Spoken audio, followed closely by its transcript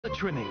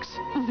trimmings.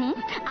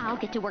 I'll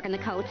get to work on the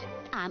coats.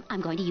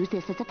 I'm going to use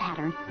this as a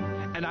pattern.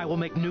 And I will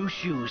make new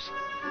shoes.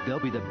 They'll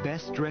be the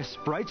best-dressed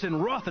sprites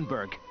in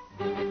Rothenburg.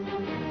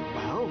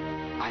 Well,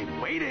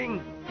 I'm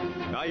waiting.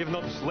 I have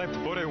not slept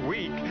for a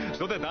week,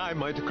 so that I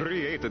might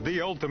create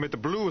the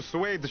ultimate blue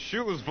suede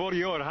shoes for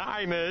your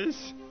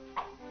highness.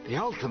 The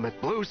ultimate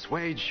blue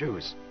suede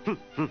shoes.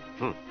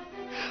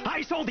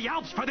 I sold the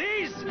Alps for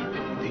these!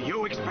 Do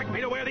you expect me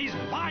to wear these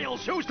vile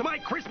shoes to my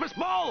Christmas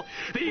ball?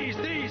 These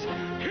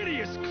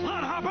hideous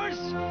clodhoppers?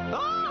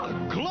 Ah,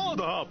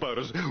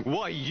 clodhoppers!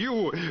 Why,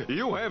 you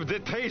have the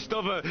taste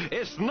of a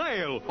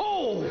snail.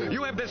 Oh!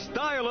 You have the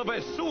style of a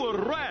sewer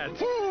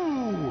rat.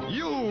 Ooh!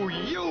 You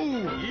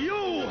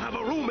have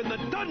a room in the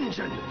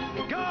dungeon!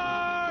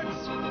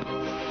 Guards!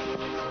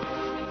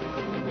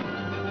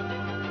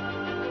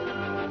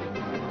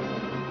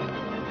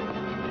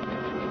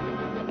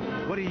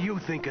 What do you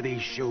think of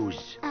these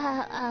shoes?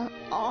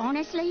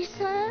 Honestly,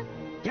 sir?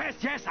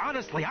 Yes,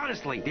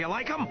 honestly. Do you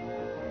like them?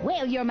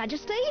 Well, Your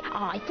Majesty,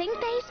 I think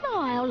they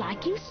smile,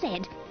 like you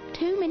said.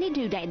 Too many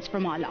doodads for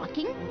my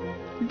liking.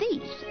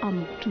 These are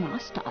more to my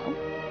style.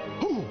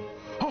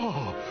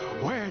 Oh,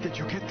 where did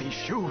you get these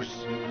shoes?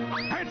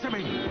 Answer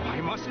me! I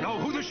must know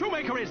who the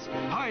shoemaker is!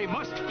 I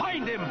must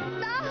find him!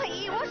 Ah,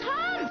 it was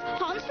Hans!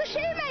 Hans the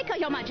shoemaker,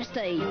 Your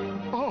Majesty!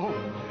 Oh,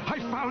 I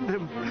found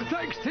him!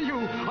 Thanks to you,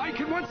 I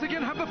can once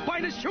again have the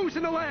finest shoes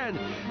in the land!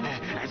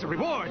 As a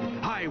reward,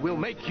 I will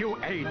make you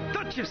a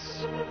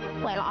duchess!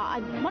 Well,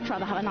 I'd much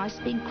rather have a nice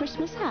big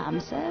Christmas ham,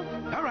 sir.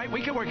 All right,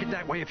 we can work it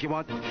that way if you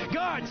want.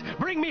 Guards,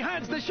 bring me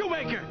Hans the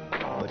shoemaker!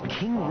 But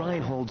King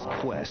Reinhold's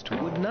quest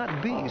would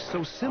not be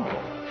so simple.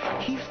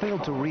 He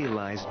failed to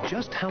realize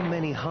just how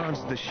many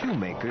Hans the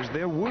Shoemakers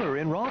there were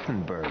in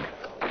Rothenburg.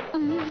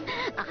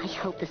 I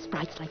hope the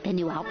sprites like their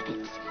new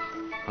outfits.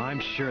 I'm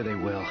sure they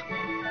will.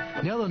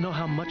 Now they'll know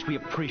how much we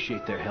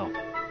appreciate their help.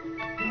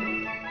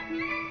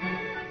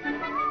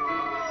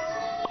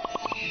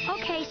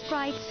 Okay,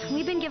 sprites.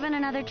 We've been given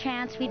another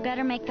chance. We'd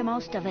better make the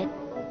most of it.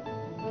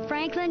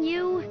 Franklin,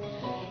 you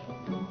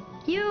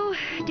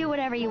do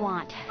whatever you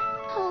want.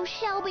 Oh,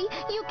 Shelby,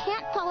 you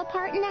can't fall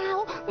apart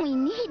now. We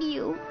need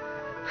you.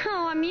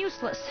 Oh, I'm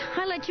useless.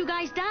 I let you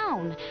guys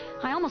down.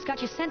 I almost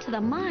got you sent to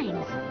the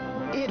mines.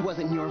 It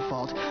wasn't your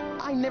fault.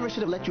 I never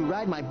should have let you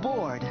ride my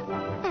board.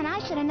 And I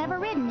should have never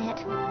ridden it.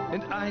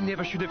 And I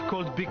never should have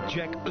called Big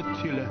Jack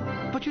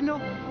Attila. But you know,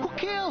 who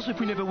cares if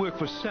we never work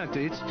for Santa?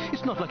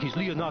 It's not like he's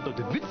Leonardo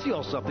da Vinci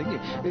or something,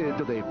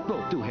 though they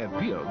both do have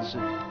beards.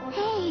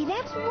 Hey,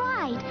 that's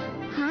right.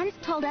 Hans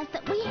told us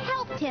that we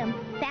helped him.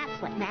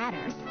 That's what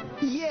matters.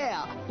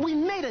 Yeah, we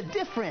made a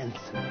difference.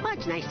 Well,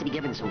 it's nice to be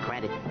given some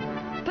credit.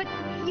 But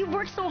you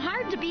worked so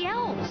hard to be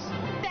elves.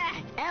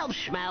 Elves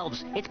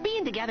schmelves. It's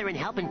being together and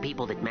helping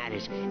people that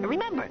matters.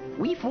 Remember,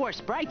 we four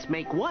sprites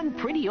make one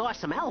pretty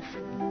awesome elf.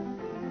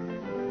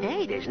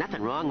 Hey, there's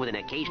nothing wrong with an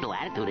occasional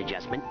attitude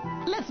adjustment.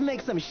 Let's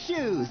make some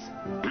shoes.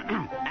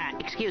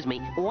 Excuse me,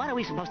 what are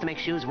we supposed to make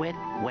shoes with?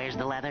 Where's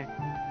the leather?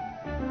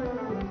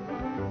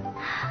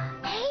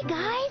 Hey,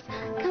 guys,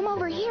 come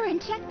over here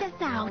and check this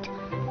out.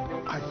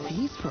 Are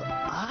these for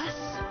us?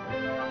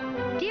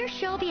 Dear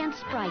Shelby and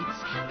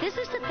Sprites, this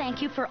is to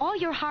thank you for all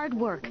your hard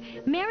work.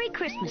 Merry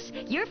Christmas.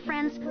 Your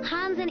friends,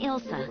 Hans and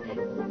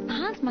Ilsa.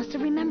 Hans must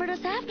have remembered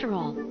us after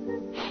all.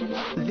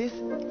 This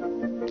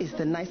is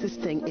the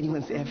nicest thing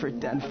anyone's ever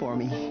done for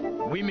me.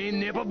 We may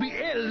never be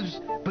elves,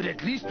 but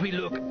at least we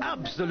look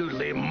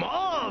absolutely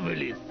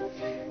marvelous.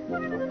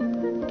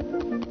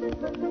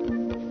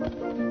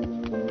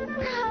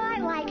 Oh, I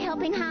like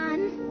helping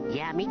Hans.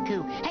 Yeah, me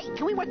too. Hey,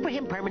 can we work for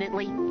him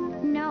permanently?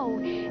 No,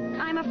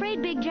 I'm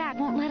afraid Big Jack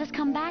won't let us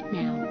come back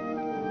now.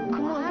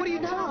 Come on, what are you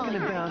talking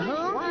about,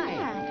 huh?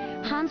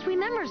 Why? Hans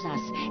remembers us.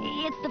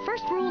 It's the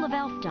first rule of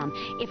elfdom.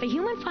 If a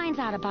human finds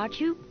out about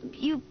you,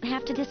 you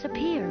have to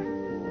disappear.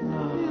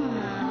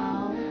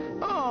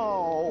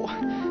 Oh,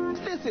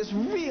 this is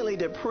really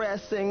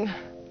depressing.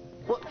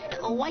 Well,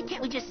 why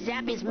can't we just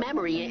zap his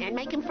memory and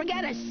make him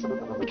forget us?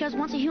 Because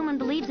once a human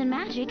believes in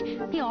magic,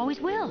 he always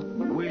will.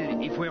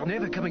 Well, if we're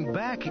never coming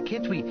back,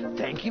 can't we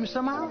thank him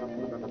somehow?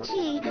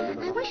 Gee,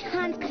 I wish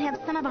Hans could have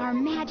some of our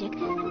magic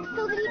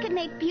so that he could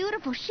make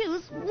beautiful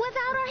shoes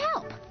without our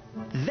help.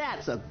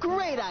 That's a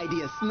great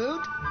idea,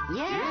 Smoot.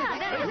 Yeah,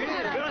 that is a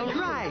good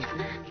idea. Right.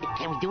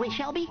 Can we do it,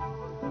 Shelby?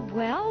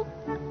 Well,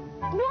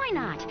 why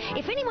not?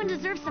 If anyone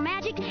deserves some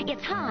magic,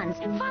 it's Hans.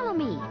 Follow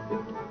me.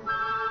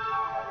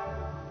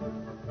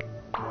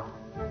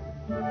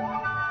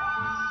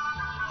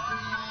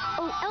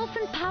 Oh,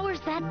 elfin powers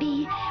that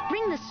be,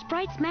 bring the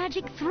sprite's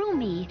magic through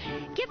me.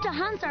 Give to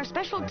Hans our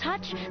special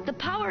touch, the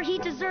power he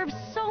deserves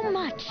so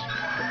much.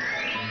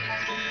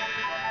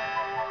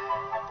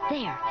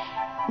 There.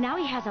 Now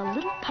he has a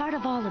little part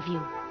of all of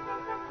you.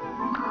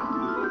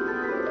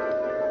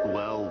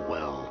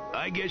 Well.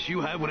 I guess you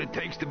have what it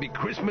takes to be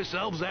Christmas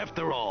elves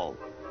after all.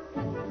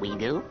 We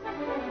do?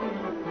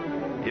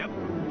 Yep.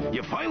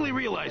 You finally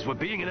realize what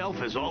being an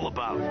elf is all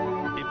about.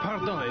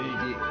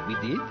 Pardon, we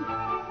did?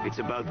 It's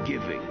about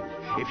giving.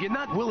 If you're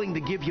not willing to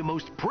give your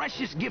most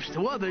precious gifts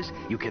to others,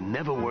 you can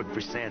never work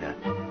for Santa.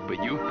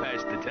 But you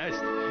passed the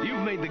test.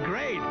 You've made the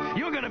grade.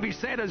 You're gonna be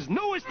Santa's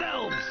newest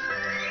elves.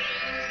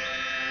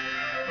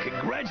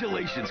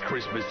 Congratulations,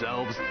 Christmas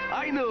elves.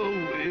 I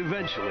knew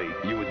eventually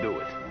you would do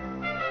it.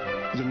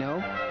 You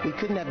know, we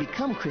couldn't have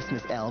become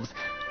Christmas elves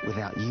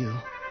without you.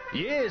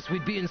 Yes,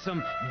 we'd be in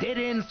some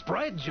dead-end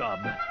sprite job.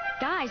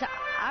 Guys,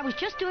 I was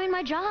just doing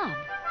my job.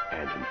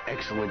 And an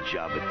excellent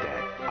job at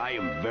that. I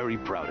am very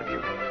proud of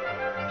you.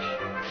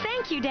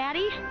 Thank you,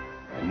 Daddy.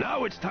 And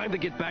now it's time to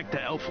get back to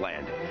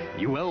Elfland.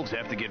 You elves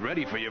have to get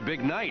ready for your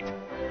big night.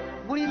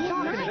 What are you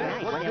talking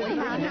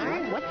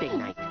about? What big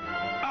night?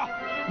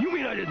 Ah, you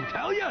mean I didn't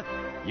tell you?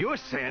 You're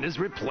Santa's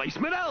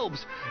replacement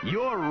elves.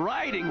 You're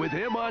riding with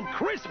him on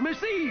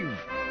Christmas Eve.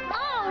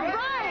 All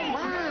right.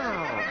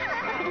 Wow.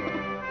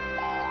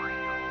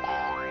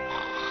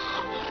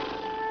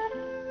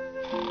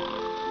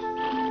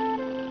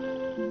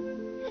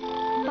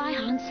 Bye,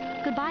 Hans.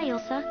 Goodbye,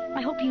 Ilsa.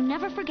 I hope you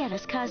never forget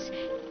us, 'cause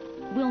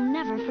we'll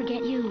never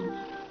forget you.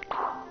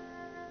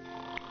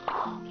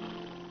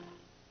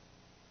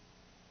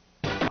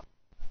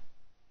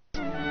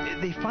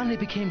 They finally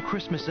became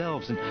Christmas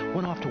elves and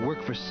went off to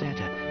work for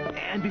Santa.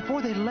 And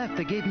before they left,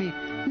 they gave me...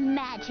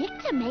 Magic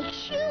to make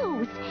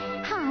shoes.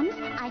 Hans,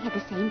 I had the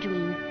same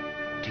dream.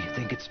 Do you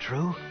think it's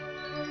true?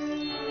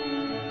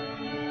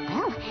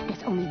 Well,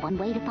 there's only one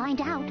way to find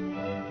out.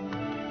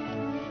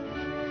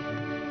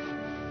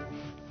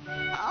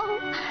 Oh,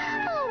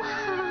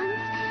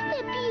 Hans,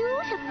 they're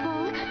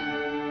beautiful.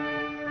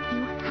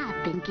 You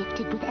have been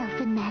gifted with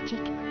elfin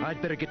magic.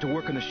 I'd better get to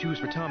work on the shoes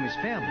for Tommy's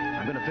family.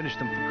 I'm going to finish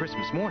them for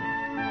Christmas morning.